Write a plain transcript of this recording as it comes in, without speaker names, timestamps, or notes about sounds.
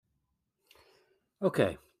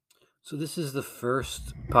Okay, so this is the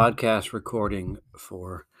first podcast recording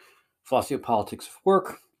for Philosophy of Politics of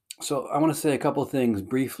Work. So I want to say a couple of things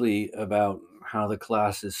briefly about how the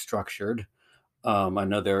class is structured. I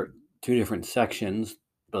know there are two different sections,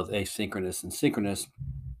 both asynchronous and synchronous.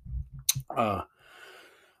 Uh,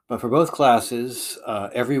 but for both classes,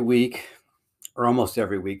 every week, or almost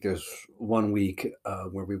every week, there's 1 week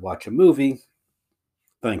where we watch a movie.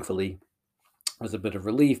 Thankfully, there's a bit of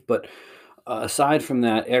relief, but aside from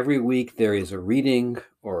that, every week there is a reading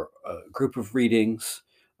or a group of readings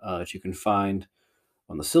that you can find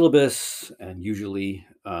on the syllabus, and usually,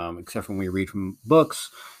 except when we read from books,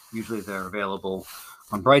 usually they're available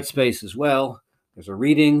on Brightspace as well. There's a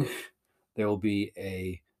reading, there will be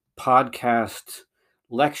a podcast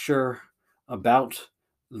lecture about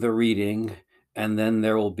the reading, and then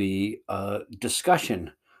there will be a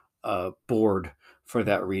discussion board for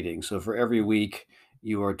that reading. So for every week,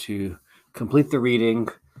 you are to complete the reading,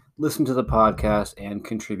 listen to the podcast, and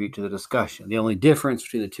contribute to the discussion. The only difference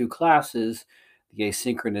between the two classes, the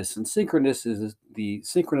asynchronous and synchronous, is the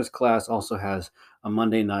synchronous class also has a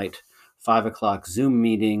Monday night 5 o'clock Zoom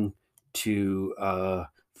meeting to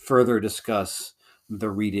further discuss the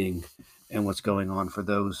reading and what's going on for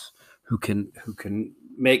those who can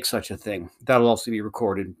make such a thing. That'll also be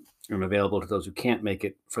recorded and available to those who can't make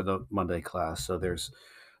it for the Monday class. So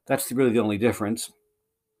that's really the only difference.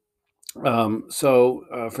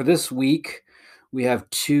 For this week, we have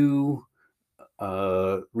two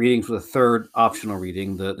readings with a third optional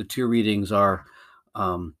reading. The two readings are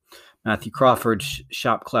Matthew Crawford's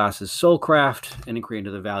shop class is Soulcraft, an inquiry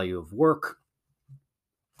into the value of work,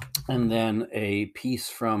 and then a piece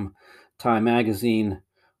from Time Magazine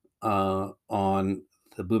on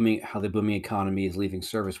how the booming economy is leaving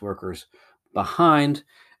service workers behind.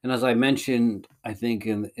 And as I mentioned, I think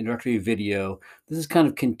in the introductory video, this is kind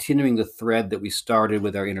of continuing the thread that we started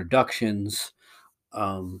with our introductions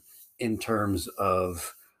in terms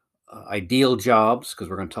of ideal jobs, because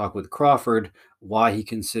we're going to talk with Crawford why he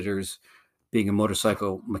considers being a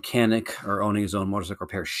motorcycle mechanic or owning his own motorcycle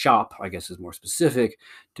repair shop, I guess is more specific,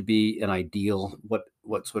 to be an ideal,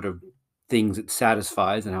 what sort of things it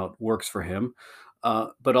satisfies and how it works for him.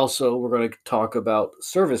 But also we're going to talk about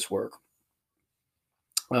service work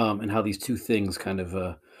and how these two things kind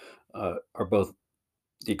of are both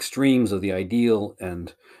the extremes of the ideal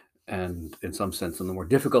and in some sense in the more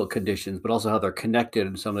difficult conditions, but also how they're connected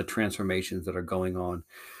in some of the transformations that are going on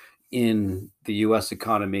in the U.S.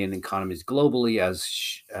 economy and economies globally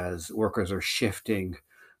as workers are shifting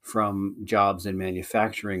from jobs in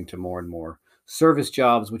manufacturing to more and more service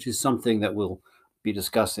jobs, which is something that we'll be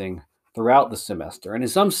discussing throughout the semester. And in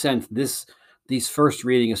some sense, these first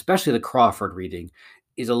reading, especially the Crawford reading,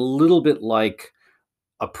 is a little bit like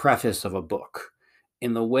a preface of a book,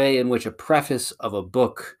 in the way in which a preface of a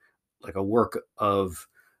book, like a work of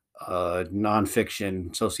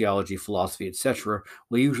nonfiction, sociology, philosophy, etc.,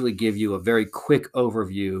 will usually give you a very quick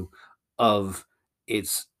overview of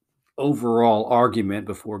its overall argument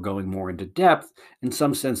before going more into depth. In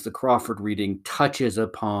some sense, the Crawford reading touches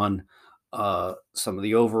upon some of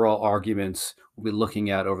the overall arguments we'll be looking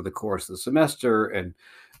at over the course of the semester. And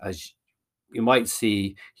as you might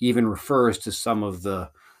see, he even refers to some of the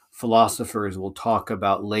philosophers we'll talk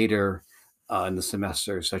about later in the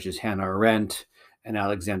semester, such as Hannah Arendt and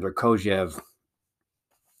Alexander Kojève,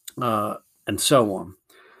 and so on.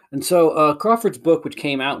 And so Crawford's book, which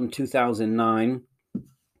came out in 2009,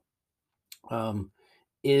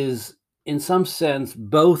 is in some sense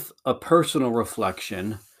both a personal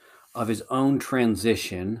reflection of his own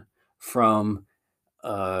transition from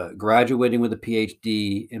graduating with a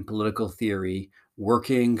PhD in political theory,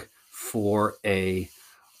 working for a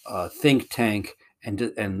think tank,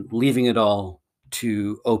 and leaving it all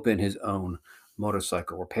to open his own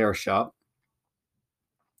motorcycle repair shop.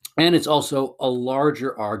 And it's also a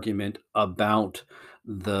larger argument about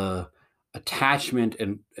the attachment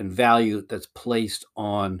and value that's placed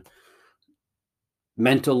on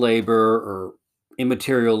mental labor or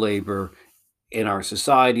immaterial labor in our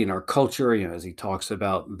society, in our culture, as he talks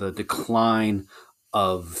about the decline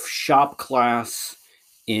of shop class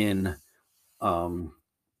in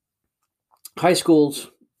high schools.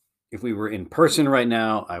 If we were in person right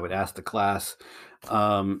now, I would ask the class,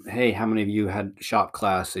 hey, how many of you had shop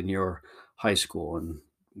class in your high school? And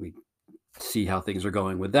we see how things are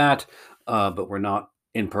going with that. But we're not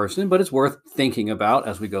in person, but it's worth thinking about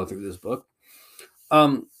as we go through this book.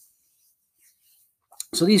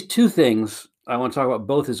 So these two things, I want to talk about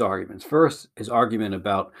both his arguments. First, his argument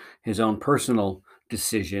about his own personal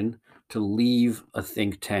decision to leave a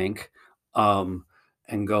think tank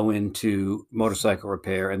and go into motorcycle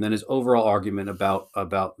repair, and then his overall argument about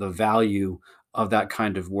the value of that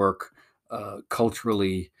kind of work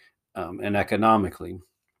culturally and economically.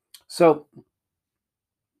 So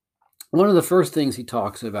one of the first things he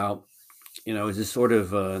talks about, is this sort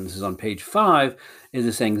of, and this is on page 5, is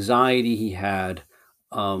this anxiety he had.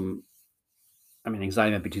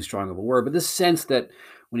 Anxiety might be too strong of a word, but this sense that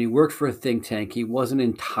when he worked for a think tank, he wasn't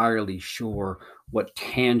entirely sure what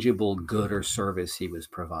tangible good or service he was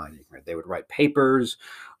providing. Right? They would write papers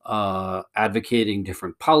advocating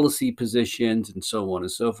different policy positions and so on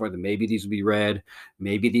and so forth. And maybe these would be read,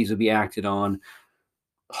 maybe these would be acted on.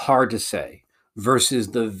 Hard to say. Versus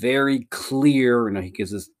the very clear, he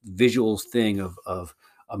gives this visuals thing of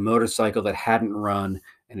a motorcycle that hadn't run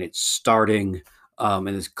and it's starting, and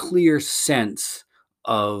this clear sense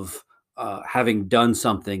of having done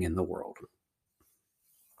something in the world.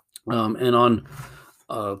 And on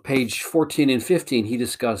page 14 and 15, he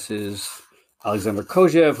discusses Alexander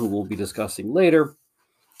Kojève, who we'll be discussing later,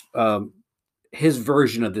 his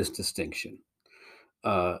version of this distinction.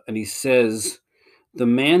 And he says, the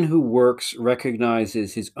man who works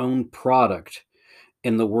recognizes his own product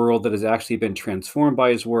in the world that has actually been transformed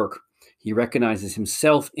by his work. He recognizes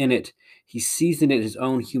himself in it. He sees in it his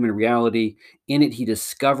own human reality. In it, he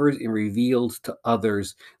discovers and reveals to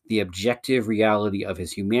others the objective reality of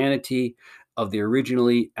his humanity, of the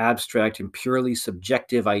originally abstract and purely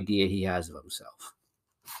subjective idea he has of himself.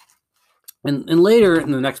 And later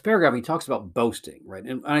in the next paragraph, he talks about boasting, right?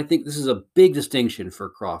 And I think this is a big distinction for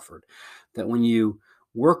Crawford, that when you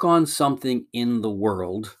work on something in the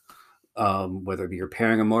world, whether it be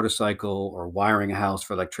repairing a motorcycle or wiring a house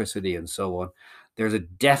for electricity and so on, there's a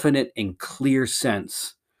definite and clear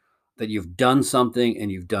sense that you've done something and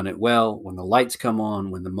you've done it well when the lights come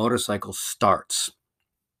on, when the motorcycle starts.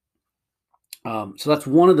 So that's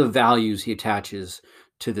one of the values he attaches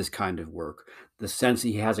to this kind of work, the sense that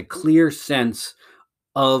he has a clear sense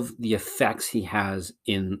of the effects he has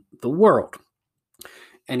in the world.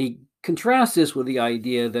 And he contrasts this with the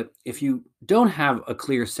idea that if you don't have a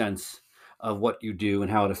clear sense of what you do and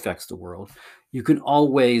how it affects the world, you can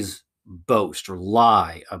always boast or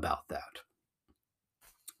lie about that.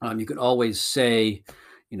 You could always say,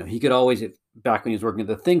 he could always, back when he was working at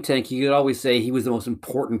the think tank, he could always say he was the most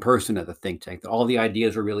important person at the think tank, that all the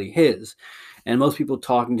ideas were really his. And most people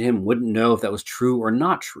talking to him wouldn't know if that was true or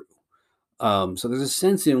not true. So there's a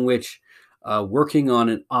sense in which working on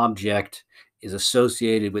an object is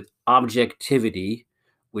associated with objectivity,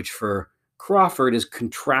 which for Crawford is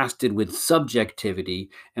contrasted with subjectivity.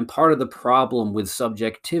 And part of the problem with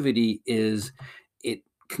subjectivity is it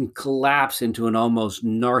can collapse into an almost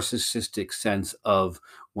narcissistic sense of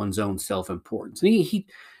one's own self-importance. And he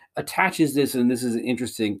attaches this, and this is an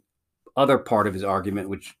interesting other part of his argument,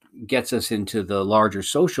 which gets us into the larger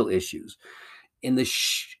social issues, in the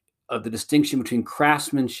of the distinction between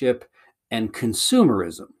craftsmanship and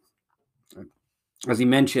consumerism. As he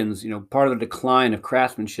mentions, part of the decline of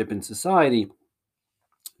craftsmanship in society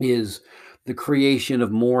is the creation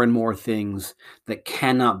of more and more things that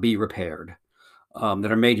cannot be repaired,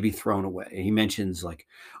 that are made to be thrown away. He mentions like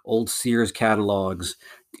old Sears catalogs,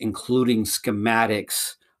 including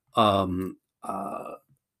schematics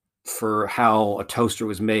for how a toaster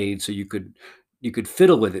was made, so you could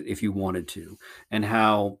fiddle with it if you wanted to, and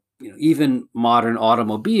how even modern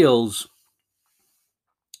automobiles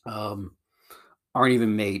aren't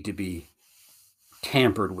even made to be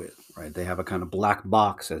tampered with, right? They have a kind of black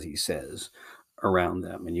box, as he says, around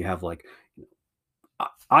them. And you have like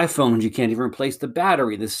iPhones, you can't even replace the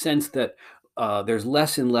battery, the sense that there's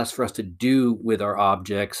less and less for us to do with our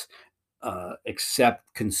objects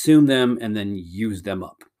except consume them and then use them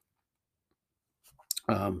up.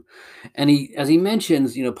 And as he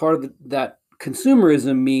mentions, part of that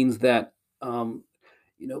consumerism means that,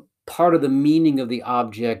 part of the meaning of the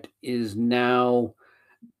object is now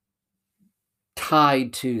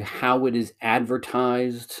tied to how it is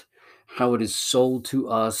advertised, how it is sold to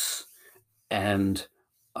us, and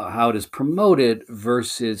how it is promoted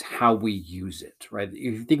versus how we use it, right? If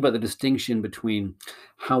you think about the distinction between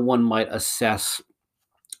how one might assess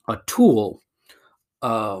a tool,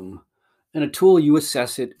 and a tool, you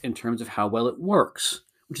assess it in terms of how well it works,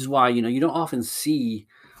 which is why, you don't often see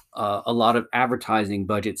a lot of advertising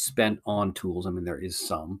budget spent on tools. I mean, there is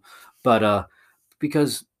some, but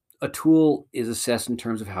because a tool is assessed in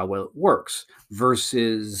terms of how well it works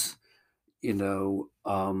versus,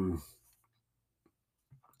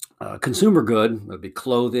 consumer good, whether it be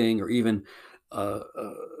clothing or even an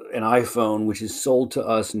iPhone, which is sold to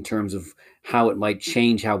us in terms of how it might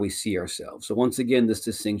change how we see ourselves. So once again, this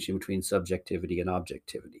distinction between subjectivity and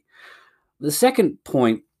objectivity. The second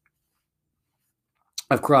point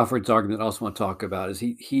of Crawford's argument I also want to talk about is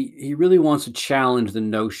he really wants to challenge the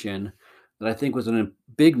notion that I think was a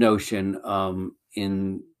big notion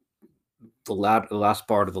in the last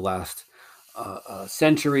part of the last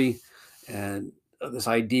century, and this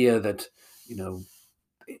idea that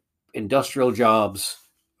industrial jobs,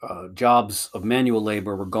 jobs of manual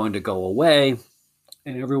labor were going to go away,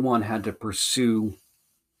 and everyone had to pursue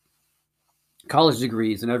college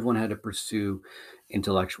degrees, and everyone had to pursue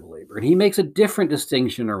intellectual labor. And he makes a different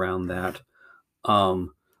distinction around that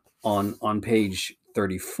on page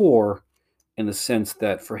 34, in the sense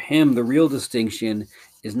that for him, the real distinction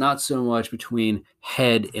is not so much between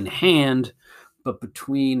head and hand, but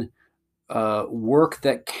between work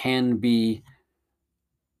that can be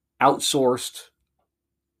outsourced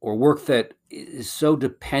or work that is so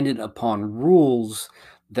dependent upon rules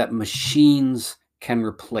that machines can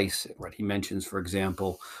replace it. Right? He mentions, for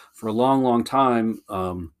example, for a long, long time,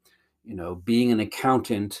 being an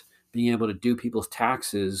accountant, being able to do people's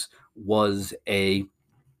taxes was a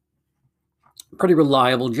pretty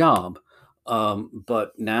reliable job.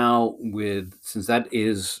 But now, since that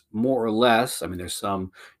is more or less, I mean, there's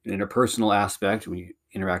some interpersonal aspect when you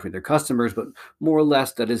interact with their customers, but more or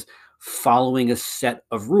less that is following a set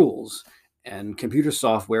of rules. And computer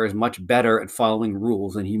software is much better at following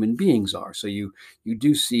rules than human beings are. So you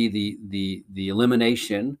do see the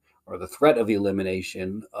elimination, or the threat of the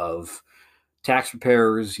elimination, of tax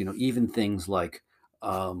preparers. Even things like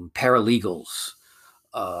paralegals.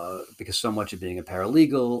 Because so much of being a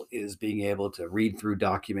paralegal is being able to read through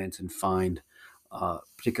documents and find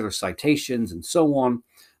particular citations and so on.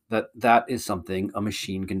 That is something a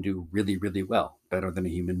machine can do really, really well, better than a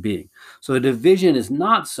human being. So the division is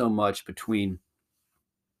not so much between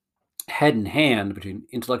head and hand, between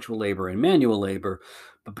intellectual labor and manual labor,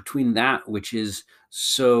 but between that which is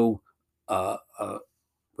so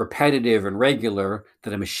repetitive and regular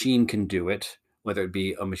that a machine can do it, whether it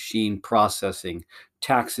be a machine processing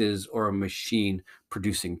taxes or a machine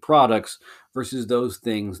producing products, versus those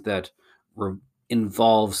things that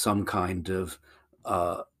involve some kind of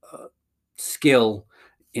skill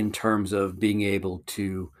in terms of being able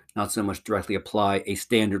to not so much directly apply a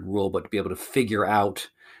standard rule, but to be able to figure out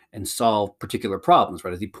and solve particular problems.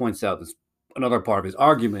 Right? As he points out, another part of his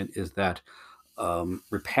argument is that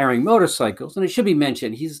repairing motorcycles, and it should be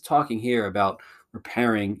mentioned, he's talking here about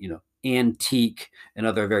repairing, antique and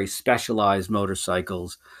other very specialized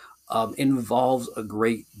motorcycles, involves a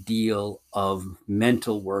great deal of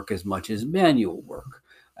mental work as much as manual work.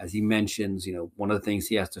 As he mentions, one of the things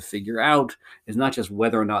he has to figure out is not just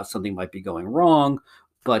whether or not something might be going wrong,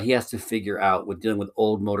 but he has to figure out, with dealing with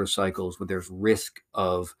old motorcycles, where there's risk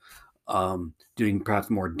of doing perhaps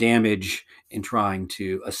more damage in trying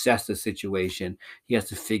to assess the situation. He has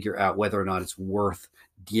to figure out whether or not it's worth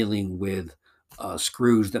dealing with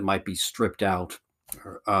screws that might be stripped out,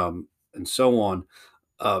 and so on.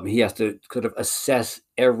 He has to kind of assess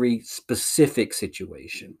every specific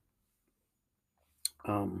situation.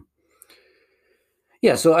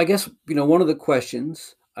 So I guess, one of the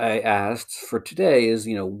questions I asked for today is,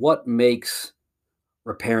 what makes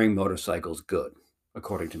repairing motorcycles good,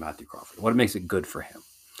 according to Matthew Crawford? What makes it good for him?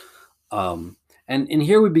 And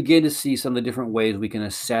here we begin to see some of the different ways we can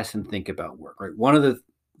assess and think about work. Right? One of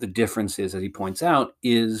the differences, as he points out,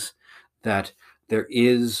 is that there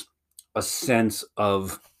is a sense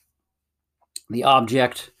of the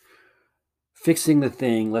object fixing the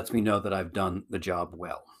thing lets me know that I've done the job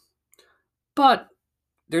well. But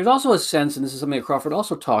there's also a sense, and this is something that Crawford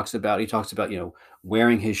also talks about. He talks about,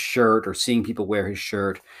 wearing his shirt or seeing people wear his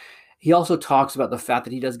shirt. He also talks about the fact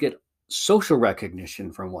that he does get social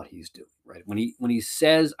recognition from what he's doing, right? When he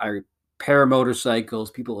says, I repair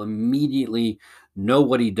motorcycles, people immediately know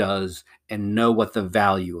what he does and know what the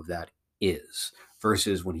value of that is,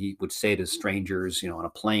 versus when he would say to strangers, on a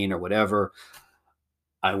plane or whatever,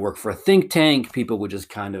 I work for a think tank, people would just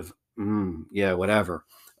kind of, yeah, whatever.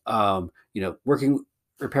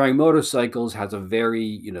 Repairing motorcycles has a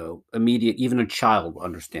very, immediate, even a child will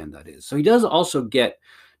understand that is. So he does also get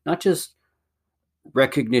not just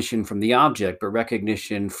recognition from the object, but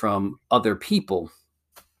recognition from other people.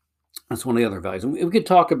 That's one of the other values. And we could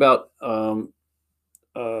talk about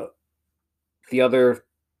the other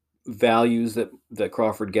values that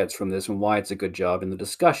Crawford gets from this and why it's a good job in the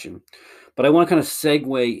discussion. But I want to kind of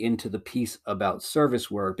segue into the piece about service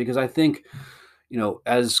work, because I think,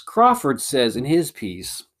 as Crawford says in his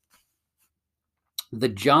piece, the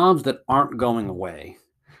jobs that aren't going away,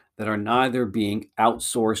 that are neither being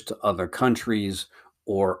outsourced to other countries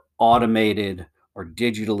or automated or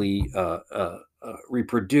digitally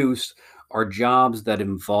reproduced, are jobs that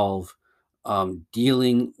involve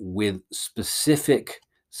dealing with specific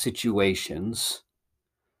situations,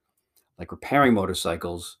 like repairing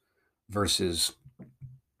motorcycles versus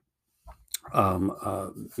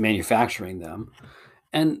manufacturing them.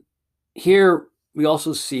 And here we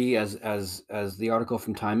also see, as the article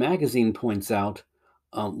from Time Magazine points out,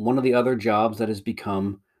 one of the other jobs that has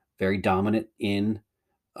become very dominant in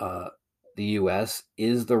the U.S.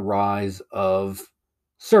 is the rise of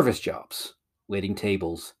service jobs, waiting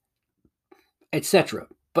tables, etc.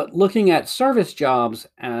 But looking at service jobs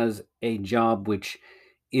as a job which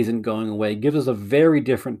isn't going away gives us a very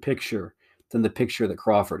different picture than the picture that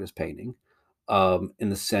Crawford is painting, in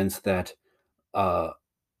the sense that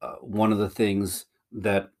one of the things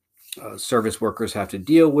that service workers have to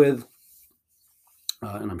deal with,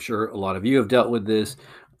 and I'm sure a lot of you have dealt with this,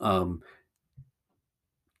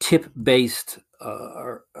 tip-based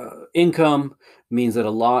income means that a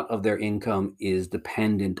lot of their income is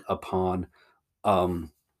dependent upon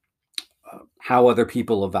how other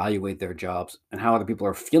people evaluate their jobs and how other people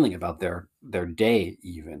are feeling about their day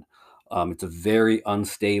even. It's a very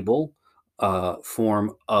unstable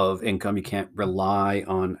form of income. You can't rely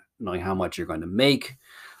on knowing how much you're going to make.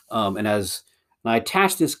 And I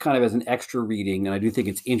attached this kind of as an extra reading, and I do think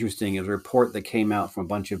it's interesting, is a report that came out from a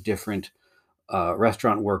bunch of different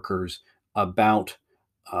restaurant workers about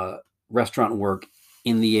restaurant work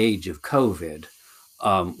in the age of COVID,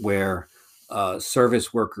 where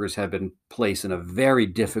service workers have been placed in a very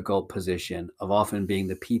difficult position of often being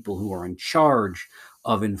the people who are in charge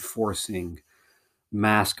of enforcing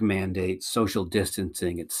mask mandates, social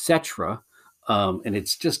distancing, etc. And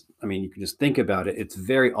it's just, I mean, you can just think about it. It's a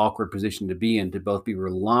very awkward position to be in, to both be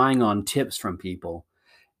relying on tips from people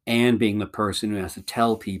and being the person who has to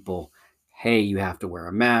tell people, hey, you have to wear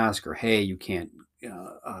a mask, or hey, you can't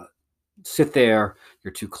sit there,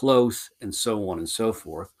 you're too close, and so on and so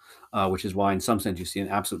forth, which is why in some sense you see an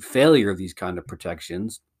absolute failure of these kind of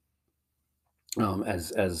protections.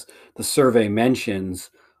 As the survey mentions,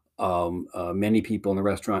 many people in the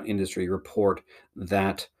restaurant industry report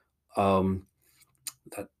that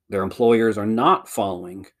that their employers are not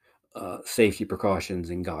following safety precautions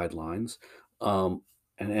and guidelines, and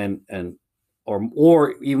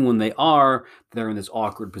or even when they are, they're in this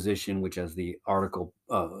awkward position, which, as the article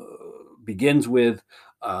begins with,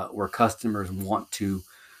 where customers want to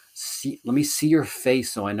let me see your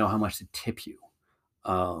face so I know how much to tip you.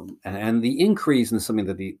 And the increase, and something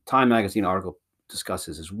that the Time Magazine article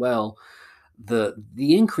discusses as well, the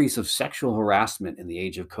increase of sexual harassment in the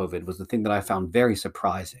age of COVID was the thing that I found very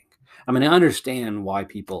surprising. I mean, I understand why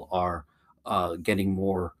people are getting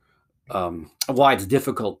more, why it's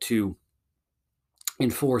difficult to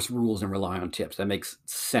enforce rules and rely on tips. That makes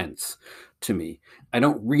sense to me. I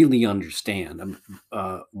don't really understand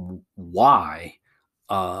why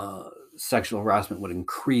sexual harassment would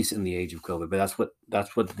increase in the age of COVID, but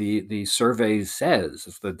that's what the survey says.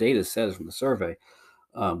 That's what the data says from the survey,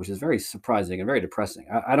 which is very surprising and very depressing.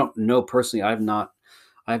 I don't know personally. I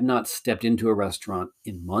have not stepped into a restaurant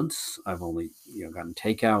in months. I've only gotten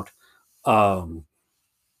takeout.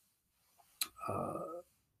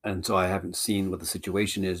 And so I haven't seen what the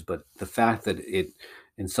situation is, but the fact that it,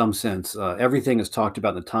 in some sense, everything is talked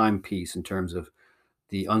about in the timepiece in terms of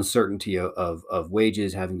the uncertainty of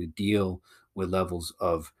wages, having to deal with levels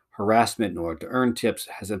of harassment in order to earn tips,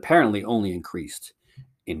 has apparently only increased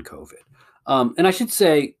in COVID. And I should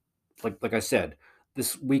say, like I said,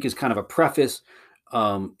 this week is kind of a preface.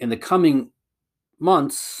 In the coming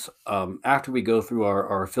months, after we go through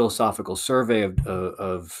our philosophical survey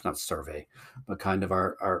of not survey, but kind of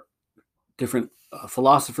our different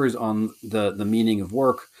philosophers on the meaning of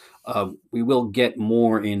work, we will get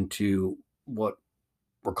more into what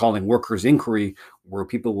we're calling workers' inquiry, where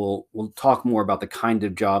people will talk more about the kind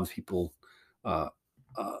of jobs people,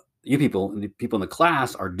 you people, and the people in the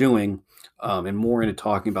class are doing, and more into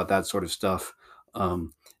talking about that sort of stuff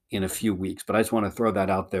in a few weeks. But I just want to throw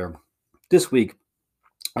that out there this week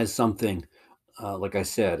as something, like I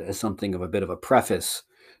said, as something of a bit of a preface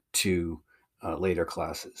to later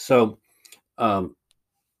classes. So one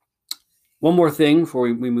more thing before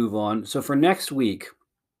we move on. So for next week,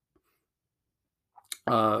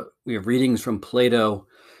 we have readings from Plato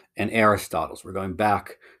and Aristotle. We're going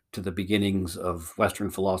back to the beginnings of Western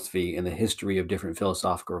philosophy and the history of different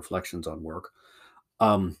philosophical reflections on work.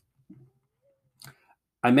 I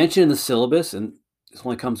mentioned in the syllabus, and this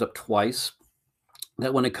only comes up twice,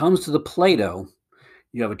 that when it comes to the Plato,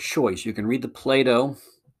 you have a choice. You can read the Plato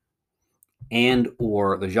and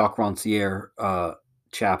or the Jacques Rancière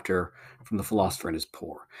chapter from The Philosopher and His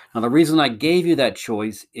Poor. Now, the reason I gave you that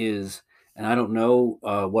choice is, and I don't know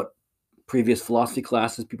what previous philosophy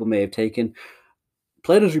classes people may have taken,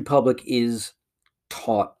 Plato's Republic is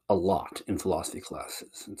taught a lot in philosophy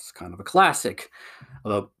classes. It's kind of a classic,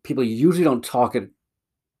 although people usually don't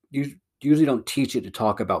usually don't teach it to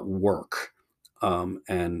talk about work.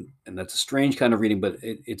 And that's a strange kind of reading, but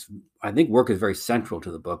it's I think work is very central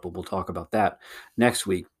to the book, but we'll talk about that next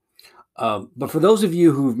week. But for those of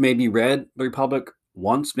you who've maybe read the Republic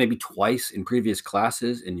once, maybe twice in previous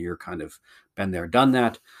classes, and you're kind of been there, done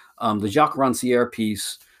that, the Jacques Rancière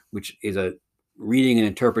piece, which is a reading and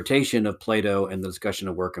interpretation of Plato and the discussion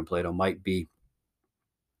of work in Plato, might be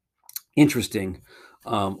interesting,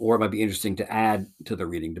 or it might be interesting to add to the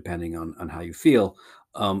reading depending on how you feel.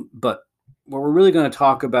 But what we're really going to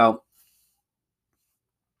talk about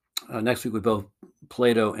next week with both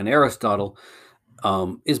Plato and Aristotle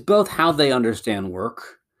is both how they understand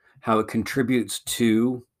work, how it contributes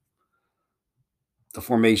to the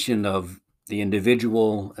formation of the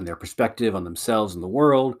individual and their perspective on themselves and the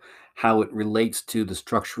world, how it relates to the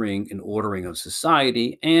structuring and ordering of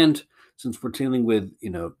society, and since we're dealing with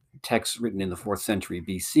texts written in the 4th century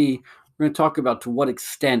BC, we're going to talk about to what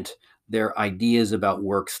extent their ideas about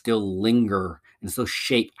work still linger and still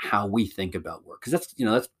shape how we think about work. Because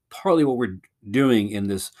that's partly what we're doing in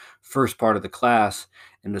this first part of the class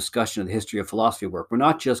and discussion of the history of philosophy work. We're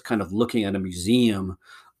not just kind of looking at a museum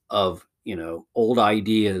of old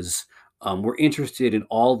ideas. We're interested in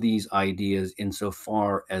all these ideas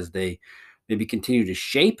insofar as they maybe continue to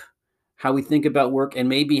shape how we think about work and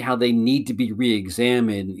maybe how they need to be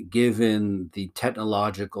re-examined given the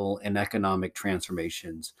technological and economic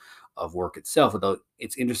transformations of work itself. Although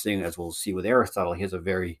it's interesting, as we'll see with Aristotle, he has a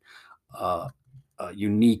very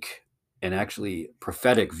unique and actually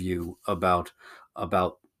prophetic view about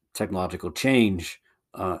technological change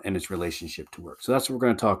and its relationship to work. So that's what we're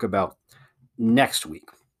going to talk about next week.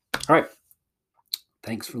 All right.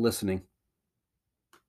 Thanks for listening.